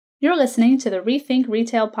You're listening to the Rethink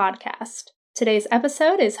Retail podcast. Today's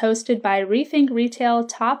episode is hosted by Rethink Retail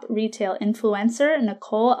top retail influencer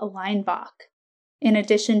Nicole Leinbach. In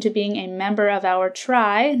addition to being a member of our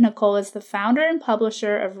Try, Nicole is the founder and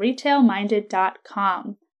publisher of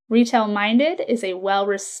RetailMinded.com. Retail Minded is a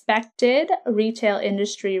well-respected retail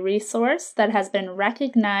industry resource that has been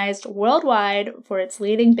recognized worldwide for its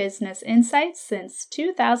leading business insights since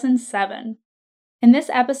 2007. In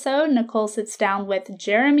this episode, Nicole sits down with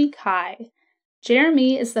Jeremy Kai.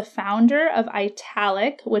 Jeremy is the founder of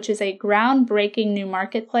Italic, which is a groundbreaking new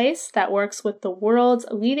marketplace that works with the world's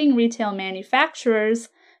leading retail manufacturers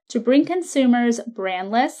to bring consumers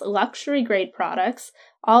brandless, luxury-grade products,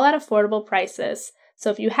 all at affordable prices.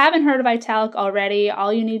 So if you haven't heard of Italic already,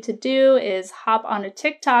 all you need to do is hop onto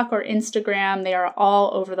TikTok or Instagram. They are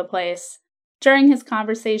all over the place. During his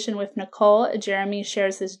conversation with Nicole, Jeremy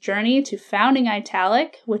shares his journey to founding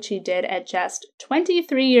Italic, which he did at just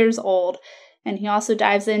 23 years old. And he also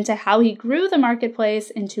dives into how he grew the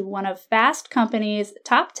marketplace into one of Fast Company's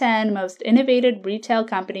top 10 most innovative retail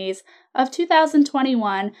companies of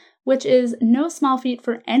 2021, which is no small feat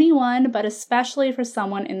for anyone, but especially for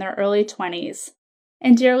someone in their early 20s.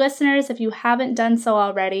 And dear listeners, if you haven't done so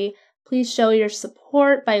already, please show your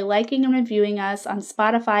support by liking and reviewing us on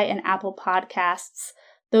Spotify and Apple Podcasts.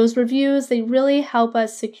 Those reviews, they really help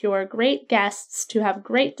us secure great guests to have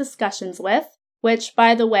great discussions with, which,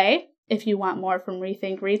 by the way, if you want more from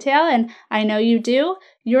Rethink Retail, and I know you do,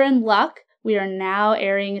 you're in luck. We are now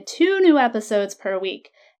airing 2 new episodes per week,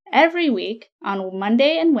 every week on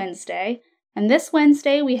Monday and Wednesday. And this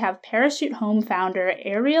Wednesday, we have Parachute Home founder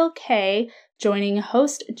Ariel Kay joining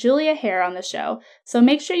host Julia Hare on the show. So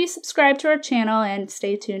make sure you subscribe to our channel and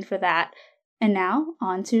stay tuned for that. And now,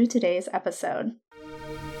 on to today's episode.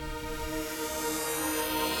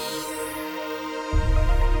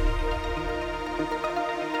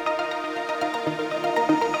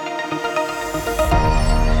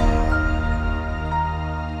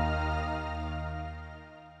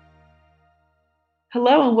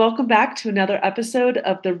 Hello, and welcome back to another episode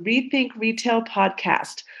of the Rethink Retail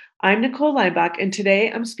podcast. I'm Nicole Leinbach, and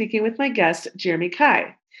today I'm speaking with my guest, Jeremy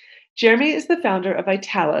Kai. Jeremy is the founder of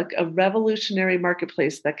Italic, a revolutionary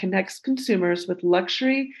marketplace that connects consumers with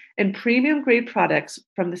luxury and premium-grade products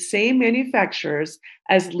from the same manufacturers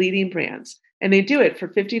as leading brands, and they do it for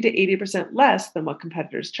 50 to 80% less than what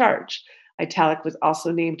competitors charge. Italic was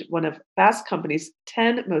also named one of Fast Company's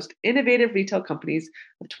 10 most innovative retail companies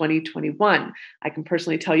of 2021. I can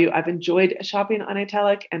personally tell you I've enjoyed shopping on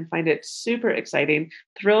Italic and find it super exciting.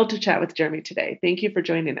 Thrilled to chat with Jeremy today. Thank you for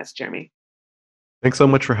joining us, Jeremy. Thanks so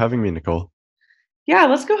much for having me, Nicole. Yeah,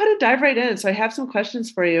 let's go ahead and dive right in. So I have some questions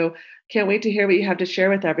for you. Can't wait to hear what you have to share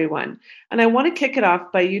with everyone. And I want to kick it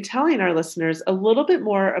off by you telling our listeners a little bit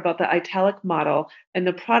more about the Italic model and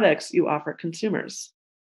the products you offer consumers.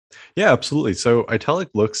 Yeah, absolutely. So Italic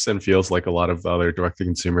looks and feels like a lot of other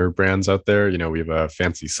direct-to-consumer brands out there. You know, we have a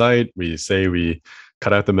fancy site. We say we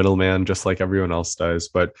cut out the middleman just like everyone else does.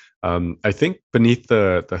 But I think beneath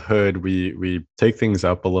the hood, we take things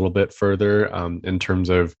up a little bit further in terms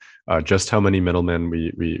of just how many middlemen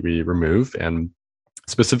we remove. And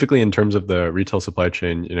specifically in terms of the retail supply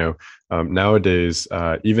chain, nowadays,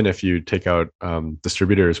 even if you take out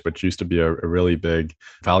distributors, which used to be a really big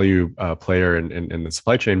value player in the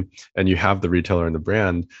supply chain, and you have the retailer and the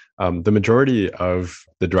brand, the majority of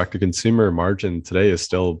the direct-to-consumer margin today is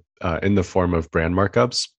still in the form of brand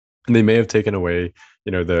markups. And they may have taken away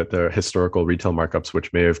the historical retail markups,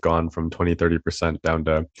 which may have gone from 20-30% down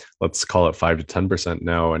to, let's call it 5-10%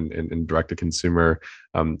 now in direct-to-consumer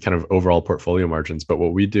kind of overall portfolio margins. But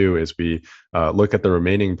what we do is we look at the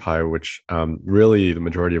remaining pie, which really the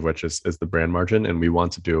majority of which is the brand margin, and we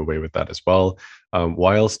want to do away with that as well,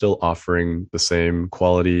 while still offering the same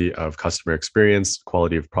quality of customer experience,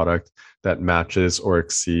 quality of product that matches or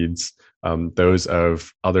exceeds those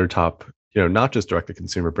of other top, not just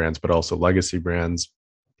direct-to-consumer brands, but also legacy brands,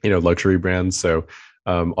 luxury brands. So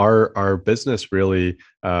our business really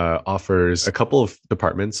offers a couple of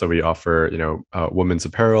departments. So we offer, women's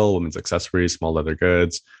apparel, women's accessories, small leather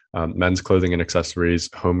goods, men's clothing and accessories,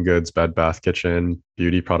 home goods, bed, bath, kitchen,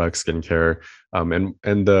 beauty products, skincare. And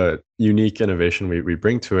the unique innovation we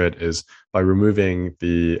bring to it is by removing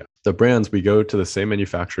the brands, we go to the same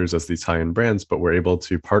manufacturers as these high-end brands, but we're able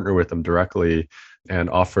to partner with them directly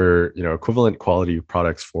and offer, equivalent quality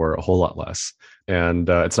products for a whole lot less. And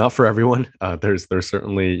it's not for everyone. There's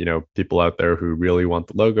certainly, people out there who really want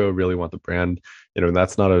the logo, really want the brand. And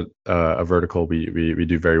that's not a vertical we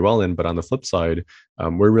do very well in. But on the flip side,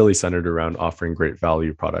 we're really centered around offering great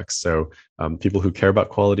value products. So people who care about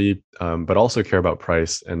quality, but also care about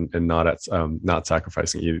price, and not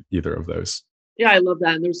sacrificing either of those. Yeah, I love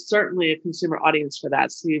that. And there's certainly a consumer audience for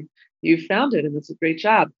that. So you've found it, and that's a great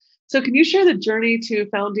job. So can you share the journey to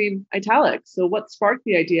founding Italic? So what sparked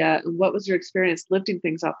the idea, and what was your experience lifting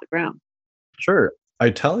things off the ground? Sure.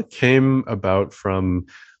 Italic came about from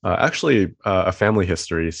actually a family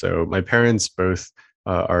history. So my parents both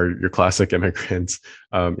are your classic immigrants,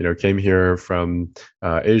 came here from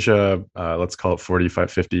Asia, let's call it 45,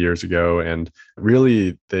 50 years ago. And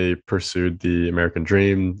really, they pursued the American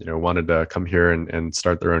dream, wanted to come here and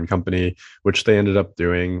start their own company, which they ended up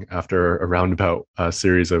doing after a roundabout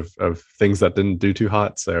series of things that didn't do too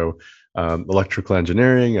hot. So electrical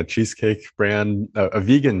engineering, a cheesecake brand, a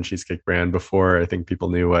vegan cheesecake brand before I think people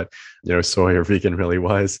knew what soy or vegan really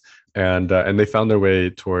was, and they found their way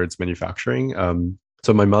towards manufacturing.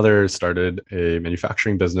 So my mother started a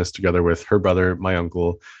manufacturing business together with her brother, my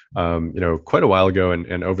uncle, quite a while ago,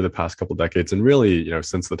 and over the past couple decades, and really,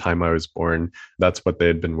 since the time I was born, that's what they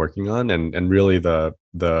had been working on, and really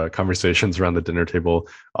the conversations around the dinner table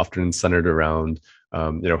often centered around,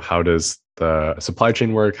 how does the supply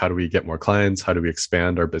chain work? How do we get more clients? How do we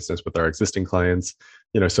expand our business with our existing clients?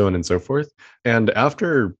 So on and so forth. And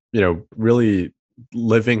after, really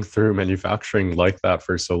living through manufacturing like that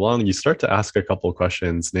for so long, you start to ask a couple of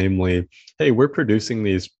questions, namely, hey, we're producing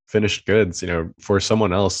these finished goods, for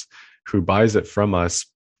someone else who buys it from us.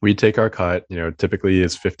 We take our cut, typically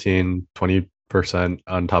is 15, 20%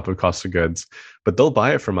 on top of cost of goods, but they'll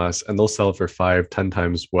buy it from us and they'll sell it for 5-10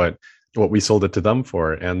 times what we sold it to them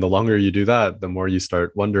for. And the longer you do that, the more you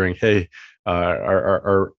start wondering, hey,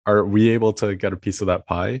 are we able to get a piece of that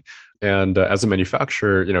pie? And as a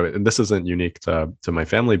manufacturer, and this isn't unique to my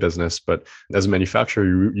family business, but as a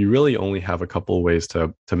manufacturer, you really only have a couple of ways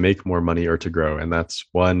to make more money or to grow. And that's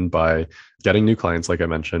one, by getting new clients, like I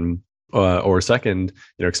mentioned, or second,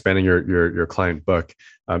 expanding your client book.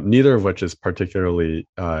 Neither of which is particularly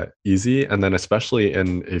easy, and then especially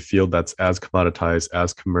in a field that's as commoditized,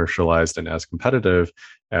 as commercialized, and as competitive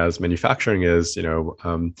as manufacturing is.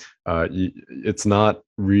 It's not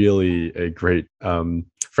really a great.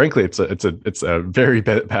 Frankly, it's a very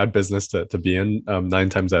bad business to be in 9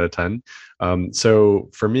 times out of 10. So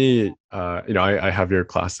for me, I have your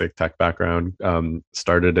classic tech background.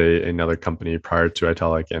 Started another company prior to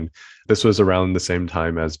Italic, and this was around the same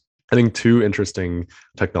time as, I think, 2 interesting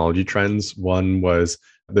technology trends. One was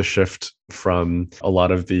the shift from a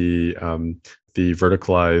lot of the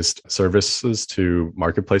verticalized services to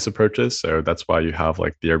marketplace approaches. So that's why you have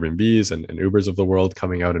like the Airbnbs and Ubers of the world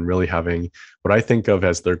coming out and really having what I think of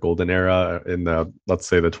as their golden era in let's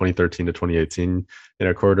say the 2013 to 2018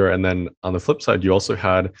 corridor. And then on the flip side, you also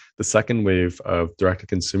had the second wave of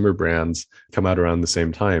direct-to-consumer brands come out around the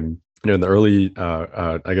same time. In the early,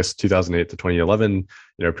 I guess 2008 to 2011,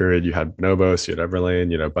 period, you had Bonobos, you had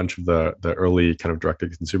Everlane, a bunch of the early kind of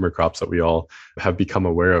direct-to-consumer crops that we all have become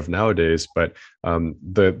aware of nowadays. But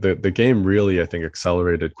the game really, I think,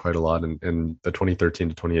 accelerated quite a lot in the 2013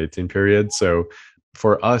 to 2018 period. So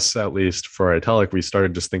for us, at least for Italic, we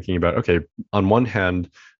started just thinking about, okay, on one hand,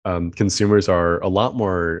 consumers are a lot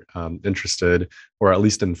more interested, or at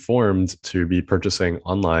least informed, to be purchasing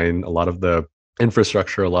online. A lot of the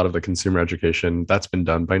infrastructure, a lot of the consumer education, that's been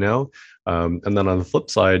done by now. And then on the flip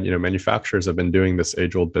side, manufacturers have been doing this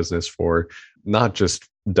age-old business for not just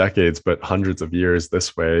decades, but hundreds of years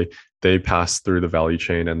this way. They pass through the value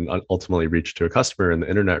chain and ultimately reach to a customer. And the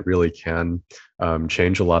internet really can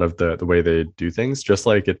change a lot of the way they do things, just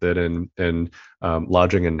like it did in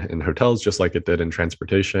lodging and in hotels, just like it did in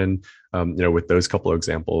transportation. With those couple of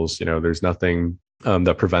examples, there's nothing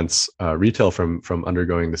that prevents retail from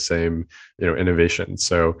undergoing the same innovation.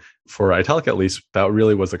 So for Italic, at least, that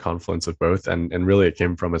really was a confluence of both, and really it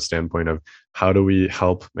came from a standpoint of how do we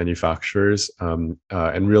help manufacturers, and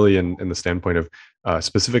really in the standpoint of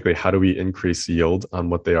specifically how do we increase yield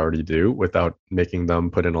on what they already do without making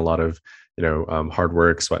them put in a lot of hard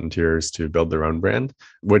work, sweat and tears to build their own brand,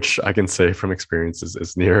 which I can say from experience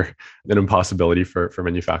is near an impossibility for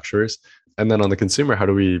manufacturers. And then on the consumer, how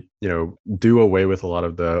do we, do away with a lot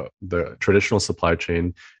of the traditional supply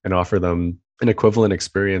chain and offer them an equivalent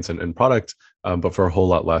experience and product, but for a whole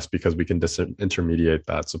lot less, because we can disintermediate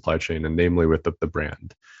that supply chain, and namely with the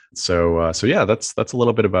brand. So yeah, that's a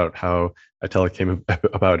little bit about how Italic came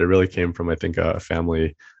about. It really came from, I think, a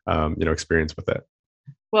family, experience with it.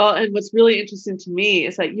 Well, and what's really interesting to me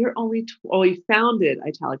is that you're only, you founded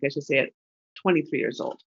Italic, I should say, at 23 years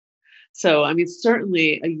old. So, I mean,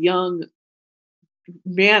 certainly a young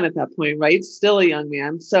man at that point, right? Still a young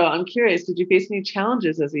man. So I'm curious, did you face any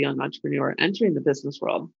challenges as a young entrepreneur entering the business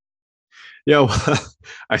world? Yeah, well,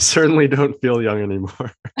 I certainly don't feel young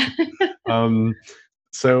anymore. um,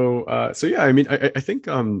 so yeah, I mean, I think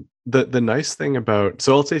the nice thing about,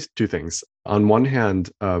 so I'll say two things. On one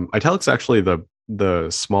hand, Italic's actually the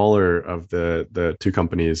smaller of the two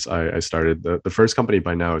companies I started. The first company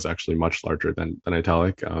by now is actually much larger than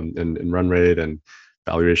Italic, in run rate and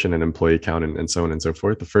valuation and employee count and so on and so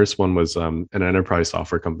forth. The first one was an enterprise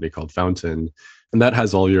software company called Fountain, and that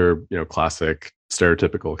has all your classic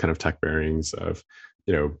stereotypical kind of tech bearings of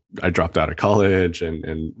I dropped out of college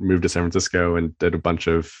and moved to San Francisco and did a bunch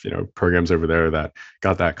of programs over there that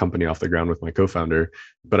got that company off the ground with my co-founder.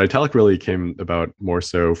 But Italic really came about more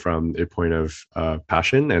so from a point of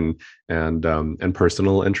passion and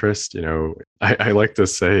personal interest. I like to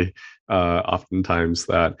say oftentimes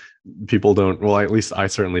that people don't, well, at least I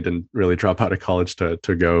certainly didn't really drop out of college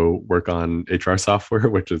to go work on HR software,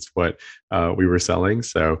 which is what we were selling.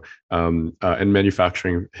 So and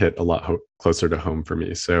manufacturing hit a lot closer to home for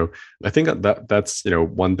me. So I think that's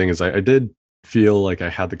one thing is I did feel like I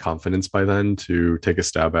had the confidence by then to take a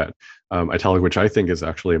stab at Italic, which I think is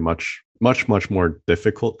actually a much more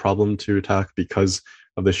difficult problem to attack because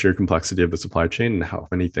of the sheer complexity of the supply chain and how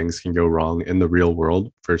many things can go wrong in the real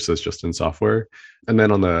world versus just in software. And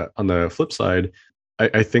then on the flip side,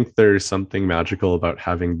 I think there's something magical about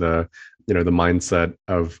having the mindset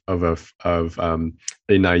of a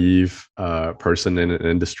naive person in an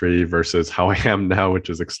industry versus how I am now, which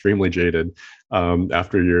is extremely jaded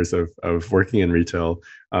after years of working in retail.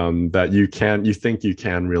 That you think you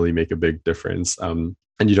can really make a big difference, and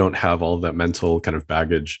you don't have all of that mental kind of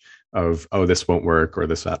baggage of, oh, this won't work, or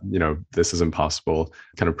this this is impossible,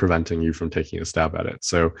 kind of preventing you from taking a stab at it.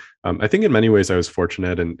 So I think in many ways I was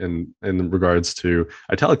fortunate in regards to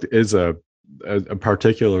Italic is a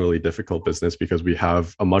particularly difficult business because we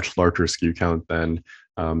have a much larger SKU count than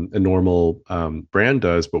a normal brand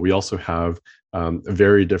does, but we also have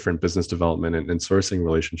very different business development and sourcing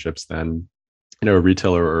relationships than a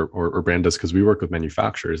retailer or brand does, because we work with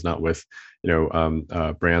manufacturers, not with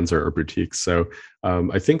brands or boutiques. So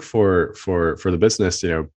I think for the business,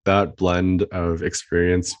 that blend of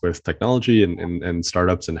experience with technology and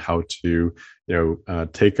startups and how to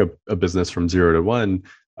take a business from 0 to 1,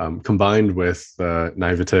 combined with the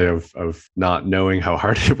naivete of not knowing how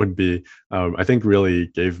hard it would be, I think really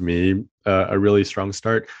gave me a really strong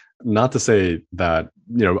start. Not to say that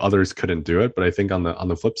others couldn't do it, but I think on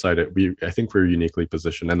the flip side, I think we're uniquely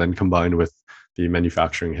positioned. And then combined with the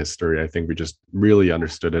manufacturing history, I think we just really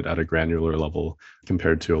understood it at a granular level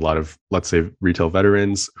compared to a lot of, let's say, retail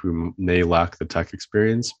veterans who may lack the tech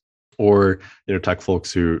experience, or tech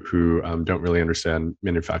folks who don't really understand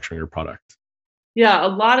manufacturing or product. Yeah, a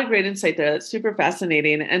lot of great insight there. That's super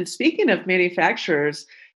fascinating. And speaking of manufacturers,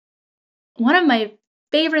 one of my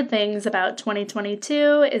favorite things about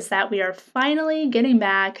 2022 is that we are finally getting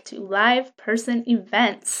back to live person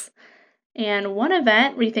events. And one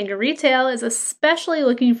event Rethinker Retail is especially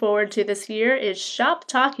looking forward to this year is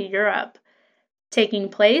Shoptalk Europe. Taking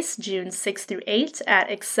place June 6th through 8th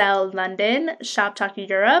at Excel London, Shoptalk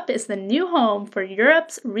Europe is the new home for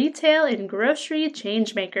Europe's retail and grocery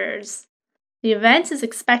changemakers. The event is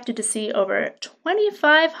expected to see over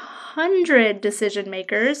 2,500 decision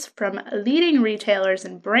makers from leading retailers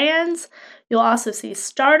and brands. You'll also see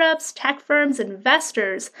startups, tech firms,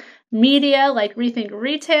 investors, media like Rethink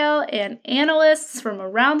Retail, and analysts from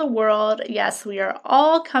around the world. Yes, we are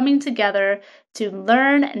all coming together to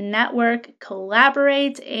learn, network,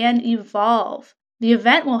 collaborate, and evolve. The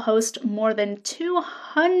event will host more than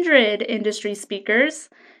 200 industry speakers,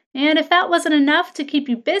 and if that wasn't enough to keep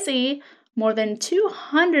you busy, more than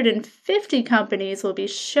 250 companies will be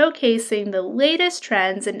showcasing the latest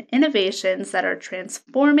trends and innovations that are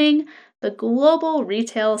transforming the global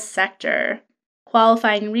retail sector.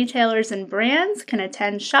 Qualifying retailers and brands can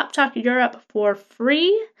attend Shoptalk Europe for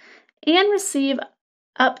free and receive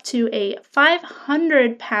up to a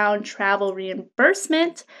 £500 travel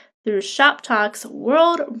reimbursement through Shoptalk's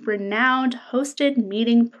world-renowned hosted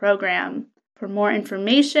meeting program. For more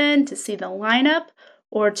information, to see the lineup,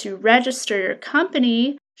 or to register your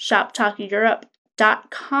company,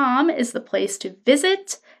 shoptalkeurope.com is the place to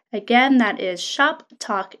visit. Again, that is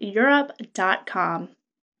shoptalkeurope.com.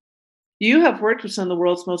 You have worked with some of the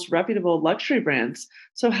world's most reputable luxury brands.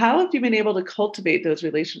 So how have you been able to cultivate those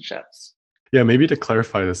relationships? Yeah, maybe to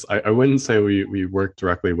clarify this, I wouldn't say we work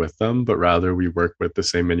directly with them, but rather we work with the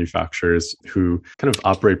same manufacturers who kind of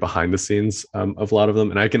operate behind the scenes of a lot of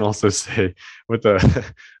them. And I can also say with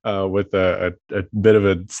a bit of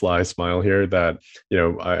a sly smile here that,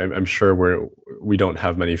 I'm sure we don't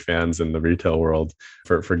have many fans in the retail world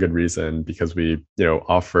for good reason, because we,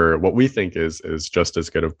 offer what we think is just as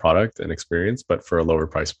good of product and experience, but for a lower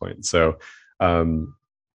price point. So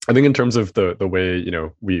I think in terms of the way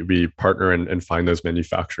we partner and find those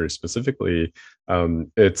manufacturers specifically,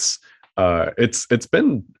 it's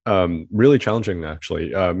been really challenging actually.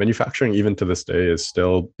 Manufacturing even to this day is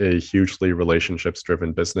still a hugely relationships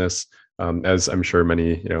driven business, as I'm sure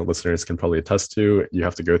many listeners can probably attest to. You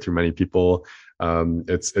have to go through many people.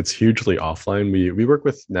 It's hugely offline. We work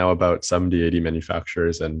with now about 70-80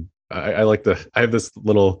 manufacturers, and I have this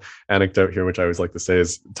little anecdote here, which I always like to say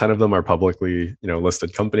is 10 of them are publicly,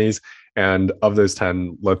 listed companies. And of those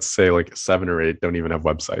 10, let's say like 7 or 8 don't even have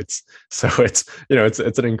websites. So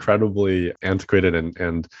it's an incredibly antiquated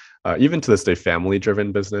and even to this day, family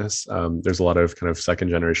driven business. There's a lot of kind of second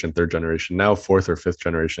generation, third generation, now fourth or fifth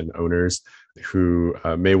generation owners who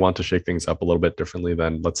may want to shake things up a little bit differently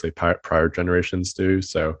than, let's say, prior generations do.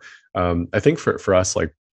 So I think for us,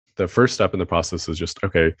 like, the first step in the process is just,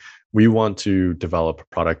 okay, we want to develop a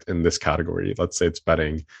product in this category. Let's say it's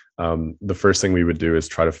bedding. The first thing we would do is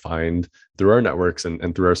try to find through our networks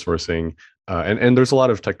and through our sourcing, and there's a lot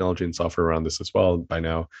of technology and software around this as well by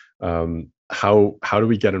now. How do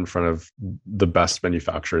we get in front of the best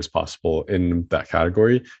manufacturers possible in that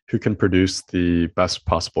category who can produce the best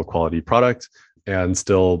possible quality product and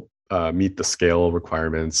still meet the scale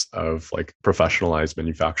requirements of like professionalized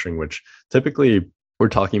manufacturing, which typically we're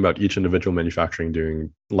talking about each individual manufacturing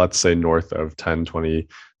doing, let's say, north of 10, 20,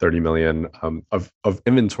 30 million of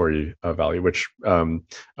inventory value, which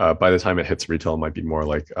by the time it hits retail might be more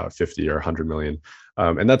like 50 or 100 million.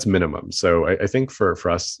 And that's minimum. So I think for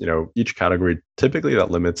us, each category, typically that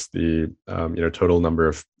limits the, total number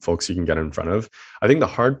of folks you can get in front of. I think the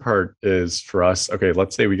hard part is for us, okay,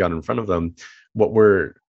 let's say we got in front of them. What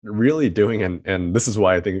we're really doing, and this is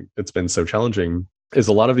why I think it's been so challenging, is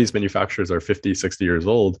a lot of these manufacturers are 50, 60 years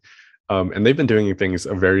old, and they've been doing things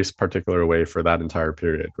a very particular way for that entire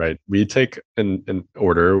period, right? We take an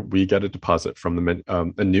order, we get a deposit from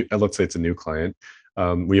let's say it's a new client.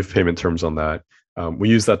 We have payment terms on that. We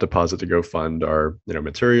use that deposit to go fund our,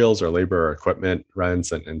 materials, our labor, our equipment,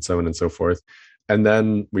 rents, and so on and so forth. And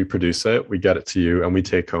then we produce it, we get it to you, and we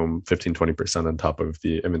take home 15, 20% on top of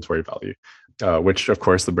the inventory value, which of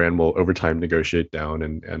course the brand will over time negotiate down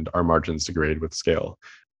and our margins degrade with scale.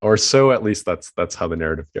 Or so at least that's how the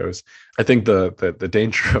narrative goes. I think the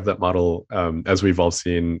danger of that model, as we've all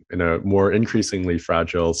seen in a more increasingly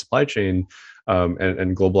fragile supply chain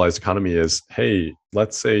and globalized economy, is, hey,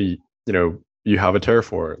 let's say, you have a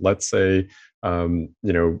tariff war. Let's say,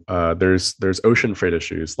 there's ocean freight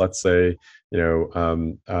issues. Let's say,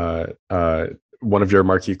 one of your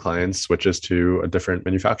marquee clients switches to a different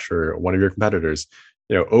manufacturer, one of your competitors,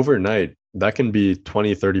 overnight, that can be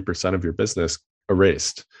 20, 30% of your business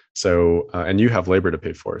erased. So, and you have labor to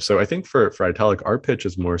pay for. So I think for Italic, our pitch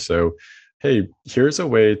is more so, hey, here's a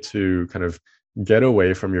way to kind of get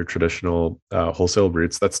away from your traditional wholesale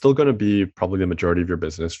routes. That's still going to be probably the majority of your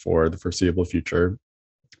business for the foreseeable future.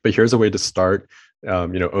 But here's a way to start,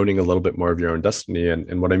 owning a little bit more of your own destiny.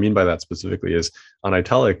 And what I mean by that specifically is on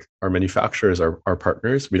Italic, our manufacturers are our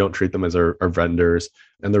partners. We don't treat them as our vendors.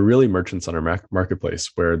 And they're really merchants on our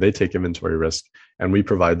marketplace where they take inventory risk and we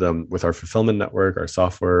provide them with our fulfillment network, our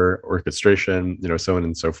software, orchestration, so on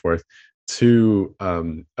and so forth, to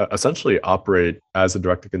essentially operate as a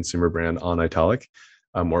direct-to-consumer brand on Italic,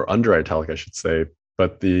 or under Italic, I should say.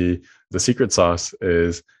 But the secret sauce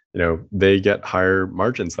is, they get higher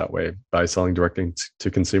margins that way by selling directly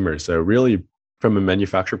to consumers. So really, from a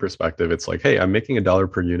manufacturer perspective, it's like, hey, I'm making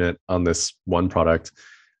 $1 per unit on this one product.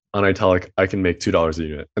 On Italic, I can make $2 a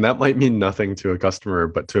unit. And that might mean nothing to a customer,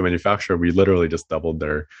 but to a manufacturer, we literally just doubled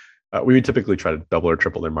their, we would typically try to double or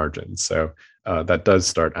triple their margins. So that does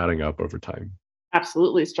start adding up over time.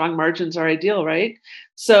 Absolutely. Strong margins are ideal, right?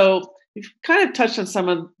 So you've kind of touched on some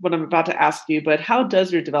of what I'm about to ask you, but how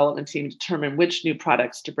does your development team determine which new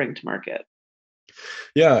products to bring to market?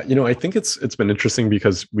 Yeah, I think it's been interesting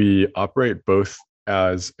because we operate both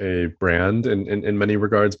as a brand in many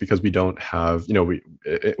regards, because we don't have,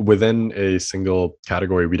 within a single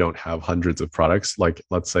category, we don't have hundreds of products like,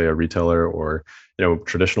 let's say, a retailer or,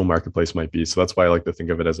 traditional marketplace might be. So that's why I like to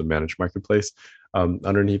think of it as a managed marketplace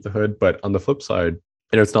underneath the hood. But on the flip side,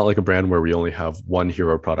 it's not like a brand where we only have one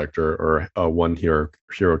hero product or one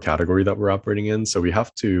hero category that we're operating in. So we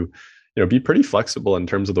have to, be pretty flexible in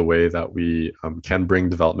terms of the way that we can bring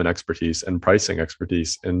development expertise and pricing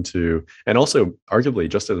expertise into, and also arguably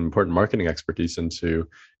just as important, marketing expertise into,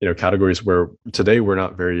 categories where today we're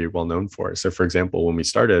not very well known for. So for example, when we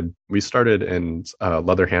started in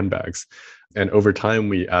leather handbags, and over time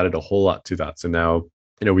we added a whole lot to that. So now,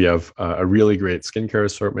 we have a really great skincare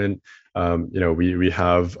assortment. We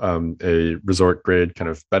have a resort grade kind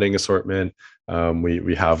of bedding assortment.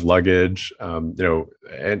 We have luggage,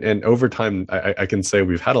 and over time, I can say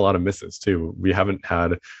we've had a lot of misses too. We haven't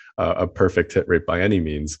had a perfect hit rate by any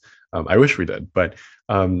means. I wish we did, but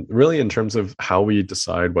really in terms of how we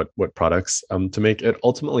decide what products to make, it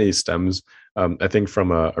ultimately stems, I think,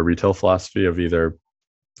 from a retail philosophy of either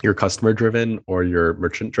you're customer driven or you're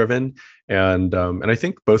merchant driven, and I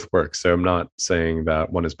think both work. So I'm not saying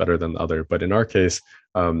that one is better than the other, but in our case,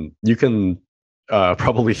 you can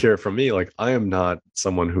probably hear it from me. Like, I am not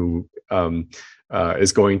someone who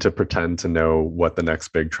is going to pretend to know what the next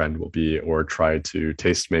big trend will be or try to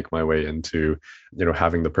taste make my way into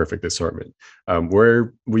having the perfect assortment.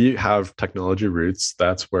 Where we have technology roots,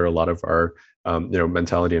 that's where a lot of our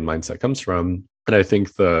mentality and mindset comes from. And I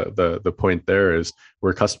think the point there is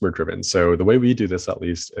we're customer driven. So the way we do this, at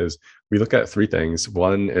least, is we look at three things.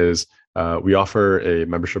 One is we offer a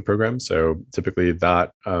membership program. So typically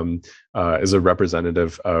that is a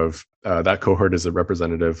representative of that cohort is a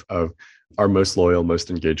representative of our most loyal, most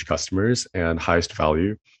engaged customers and highest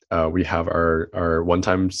value. We have our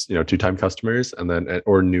one-time, two-time customers, and then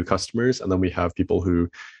or new customers, and then we have people who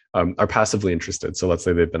are passively interested. So let's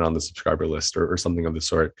say they've been on the subscriber list or something of the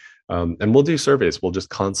sort. And we'll do surveys. We'll just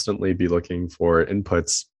constantly be looking for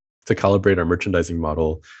inputs to calibrate our merchandising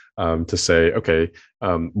model, to say, okay,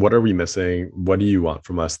 what are we missing? What do you want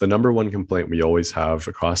from us? The number one complaint we always have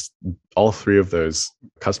across all three of those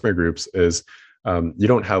customer groups is, you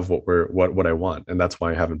don't have what I want, and that's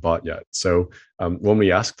why I haven't bought yet. So when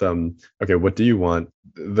we ask them, okay, what do you want?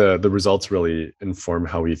 The results really inform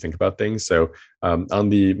how we think about things. So on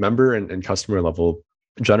the member and customer level,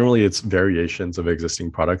 generally it's variations of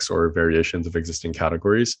existing products or variations of existing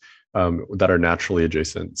categories that are naturally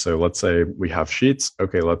adjacent. So let's say we have sheets.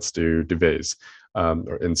 Okay, let's do duvets.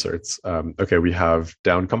 Or inserts. Okay, we have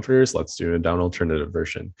down comforters. Let's do a down alternative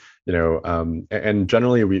version. And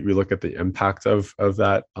generally we look at the impact of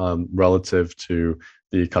that relative to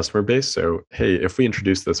the customer base. So, hey, if we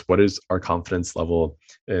introduce this, what is our confidence level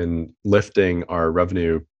in lifting our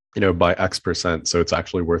revenue, by X%? So it's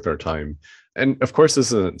actually worth our time. And of course,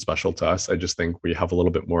 this isn't special to us. I just think we have a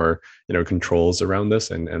little bit more, controls around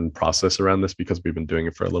this and process around this because we've been doing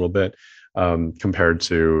it for a little bit, compared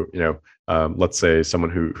to, let's say someone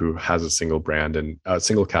who has a single brand and a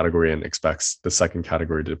single category and expects the second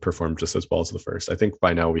category to perform just as well as the first. I think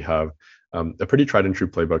by now we have a pretty tried and true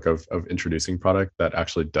playbook of introducing product that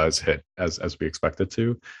actually does hit as we expect it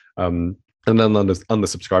to. And then on the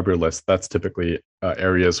subscriber list, that's typically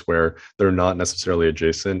areas where they're not necessarily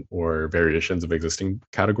adjacent or variations of existing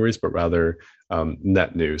categories, but rather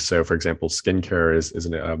net new. So, for example, skincare is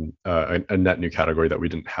a net new category that we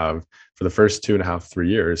didn't have for the first 2.5, 3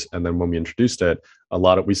 years. And then when we introduced it,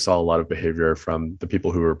 we saw a lot of behavior from the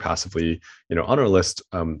people who were passively, on our list,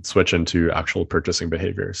 switch into actual purchasing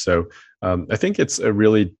behavior. So I think it's a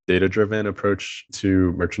really data-driven approach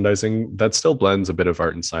to merchandising that still blends a bit of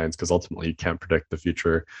art and science, because ultimately you can't predict the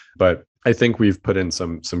future. But I think we've put in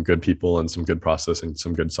some good people and some good process and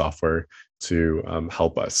some good software to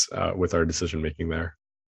help us with our decision making there.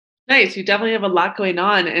 Nice. You definitely have a lot going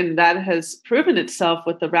on, and that has proven itself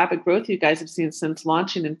with the rapid growth you guys have seen since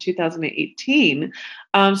launching in 2018.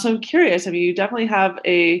 So I'm curious, you definitely have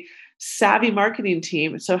a savvy marketing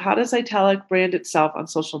team. So how does Italic brand itself on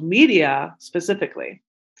social media specifically?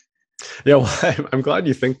 Yeah, well, I'm glad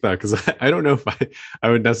you think that, because I don't know if I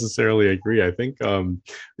would necessarily agree. I think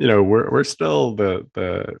we're still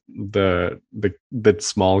the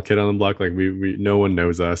small kid on the block. Like we no one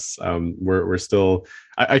knows us. We're still,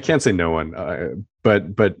 I can't say no one, but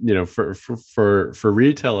for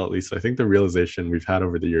retail at least, I think the realization we've had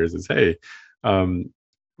over the years is, hey,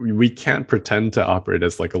 we can't pretend to operate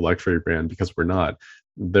as like a luxury brand, because we're not.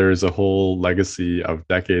 There's a whole legacy of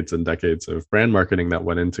decades and decades of brand marketing that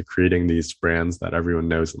went into creating these brands that everyone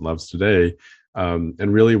knows and loves today.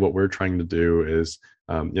 And really what we're trying to do is,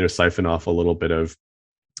 siphon off a little bit of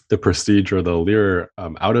the prestige or the allure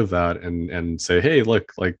out of that and say, hey,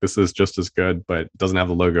 look, like this is just as good, but it doesn't have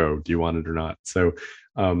the logo. Do you want it or not? So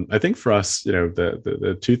I think for us,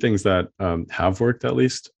 the two things that have worked at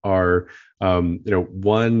least are,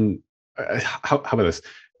 one, how about this?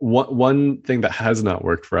 One thing that has not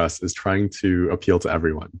worked for us is trying to appeal to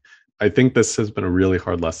everyone. I think this has been a really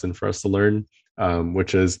hard lesson for us to learn,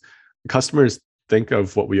 which is customers think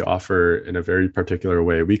of what we offer in a very particular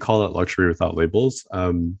way. We call it luxury without labels.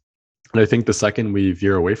 And I think the second we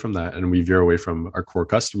veer away from that and we veer away from our core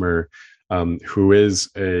customer, who is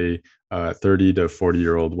a 30 to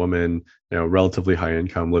 40-year-old woman, relatively high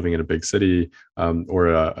income, living in a big city, or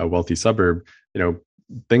a wealthy suburb,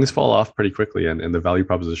 things fall off pretty quickly, and the value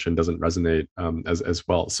proposition doesn't resonate as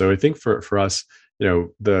well. So I think for us,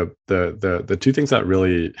 the two things that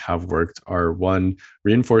really have worked are, one,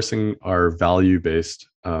 reinforcing our value-based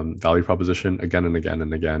value proposition again and again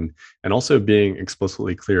and again, and also being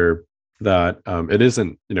explicitly clear that it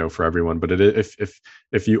isn't for everyone, but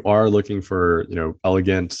if you are looking for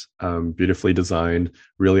elegant, beautifully designed,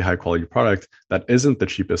 really high quality product that isn't the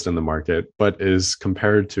cheapest in the market but is,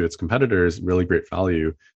 compared to its competitors, really great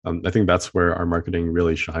value, I think that's where our marketing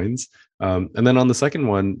really shines. And then on the second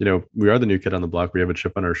one, we are the new kid on the block. We have a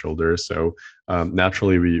chip on our shoulder, so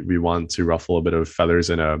naturally we want to ruffle a bit of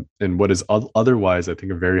feathers in what is otherwise, I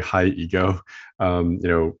think, a very high ego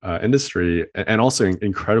industry, and also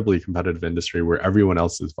incredibly competitive industry where everyone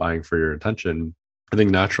else is vying for your attention. I think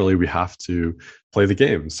naturally we have to play the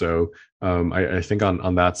game. So I think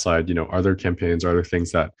on that side, are there campaigns, are there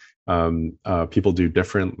things that people do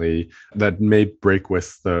differently that may break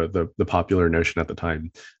with the popular notion at the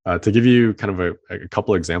time? To give you kind of a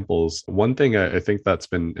couple examples, one thing I think that's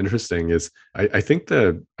been interesting is I think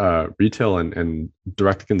the retail and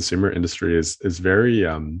direct-to-consumer industry is very,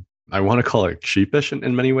 I want to call it sheepish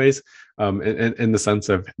in many ways, in the sense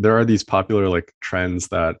of there are these popular trends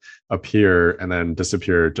that appear and then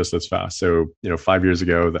disappear just as fast. So 5 years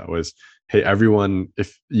ago, that was, hey, everyone,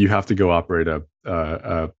 if you have to go operate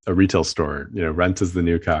a retail store, rent is the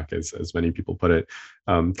new CAC, as many people put it.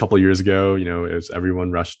 A couple of years ago, it was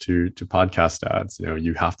everyone rushed to podcast ads.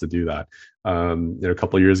 You have to do that. A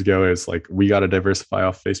couple of years ago, it's like, we got to diversify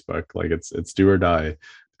off Facebook. Like it's do or die.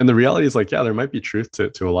 And the reality is yeah, there might be truth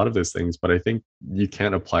to a lot of those things, but I think you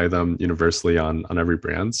can't apply them universally on every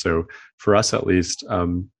brand. So for us, at least, I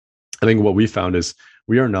think what we found is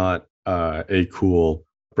we are not a cool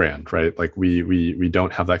brand, right? Like we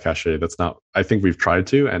don't have that cachet. That's not, I think we've tried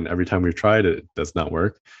to, and every time we've tried, it does not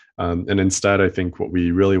work. And instead, I think what we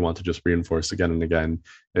really want to just reinforce again and again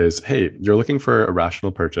is, hey, you're looking for a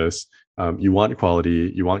rational purchase. You want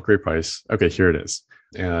quality, you want great price. Okay, here it is.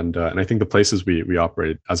 And I think the places we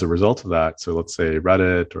operate as a result of that, so let's say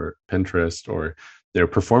Reddit or Pinterest or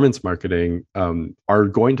performance marketing, are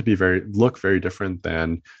going to be look very different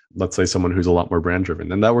than, let's say, someone who's a lot more brand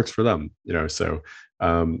driven, and that works for them. So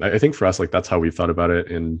I think for us, that's how we thought about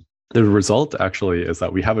it. And the result actually is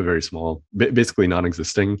that we have a very small, basically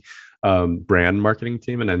non-existing brand marketing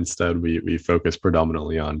team, and instead we focus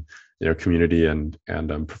predominantly on community and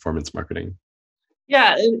performance marketing.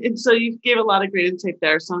 Yeah, and so you gave a lot of great insight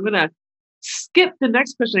there. So I'm going to skip the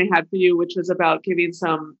next question I had for you, which was about giving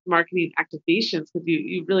some marketing activations, because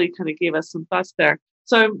you really kind of gave us some thoughts there.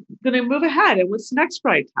 So I'm going to move ahead. And what's next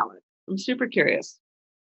for iTalek? I'm super curious.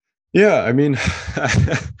 Yeah, I mean,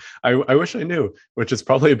 I wish I knew, which is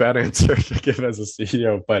probably a bad answer to give as a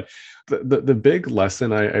CEO. But the big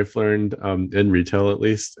lesson I've learned in retail, at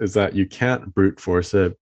least, is that you can't brute force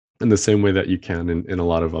it in the same way that you can in a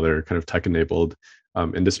lot of other kind of tech-enabled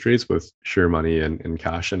industries with sheer money and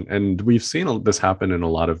cash. And we've seen this happen in a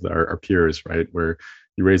lot of our peers, right? Where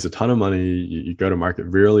you raise a ton of money, you go to market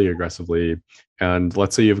really aggressively, and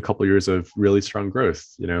let's say you have a couple of years of really strong growth,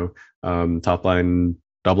 top line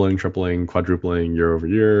doubling, tripling, quadrupling year over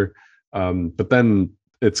year. But then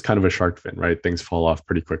it's kind of a shark fin, right? Things fall off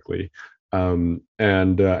pretty quickly. And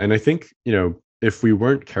I think, if we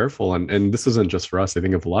weren't careful, and this isn't just for us, I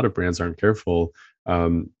think if a lot of brands aren't careful,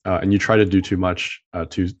 and you try to do too much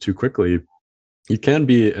too quickly, you can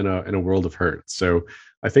be in a world of hurt. So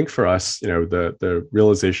I think for us, the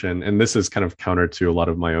realization, and this is kind of counter to a lot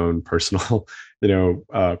of my own personal,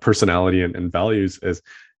 personality and values, is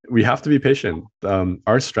we have to be patient.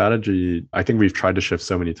 Our strategy, I think we've tried to shift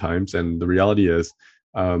so many times, and the reality is,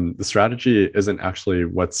 the strategy isn't actually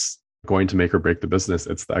what's going to make or break the business.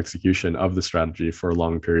 It's the execution of the strategy for a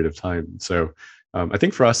long period of time. So I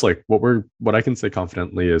think for us, what I can say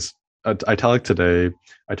confidently is iTalek today,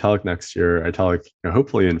 iTalek next year, iTalek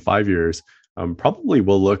hopefully in 5 years, probably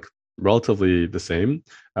will look relatively the same.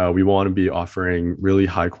 We want to be offering really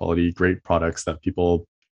high quality, great products that people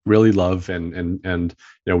really love, and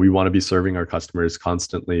we want to be serving our customers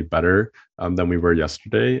constantly better than we were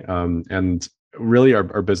yesterday. And really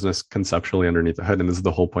our business conceptually underneath the hood, and this is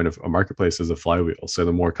the whole point of a marketplace, is a flywheel. So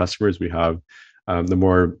the more customers we have, the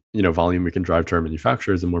more volume we can drive to our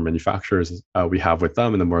manufacturers, the more manufacturers we have with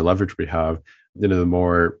them, and the more leverage we have, the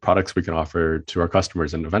more products we can offer to our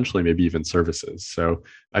customers and eventually maybe even services. So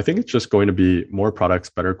I think it's just going to be more products,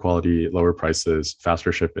 better quality, lower prices,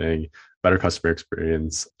 faster shipping, better customer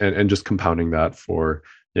experience, and just compounding that for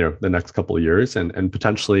the next couple of years and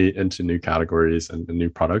potentially into new categories and new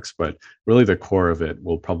products. But really the core of it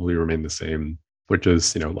will probably remain the same, which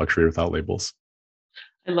is luxury without labels.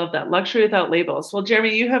 I love that. Luxury without labels. Well,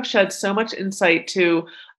 Jeremy, you have shed so much insight to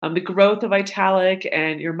the growth of Italic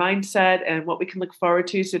and your mindset and what we can look forward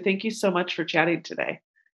to. So thank you so much for chatting today.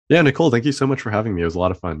 Yeah, Nicole, thank you so much for having me. It was a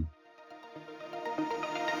lot of fun.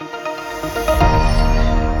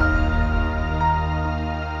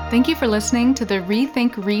 Thank you for listening to the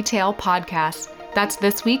Rethink Retail podcast. That's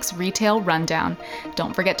this week's Retail Rundown.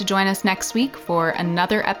 Don't forget to join us next week for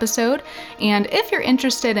another episode. And if you're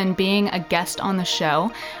interested in being a guest on the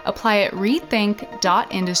show, apply at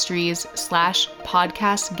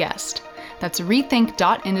rethink.industries/podcast guest. That's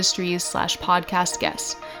rethink.industries/podcast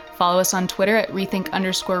guest. Follow us on Twitter at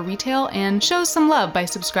rethink_retail and show some love by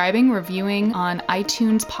subscribing, reviewing on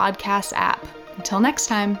iTunes podcast app. Until next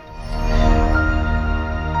time.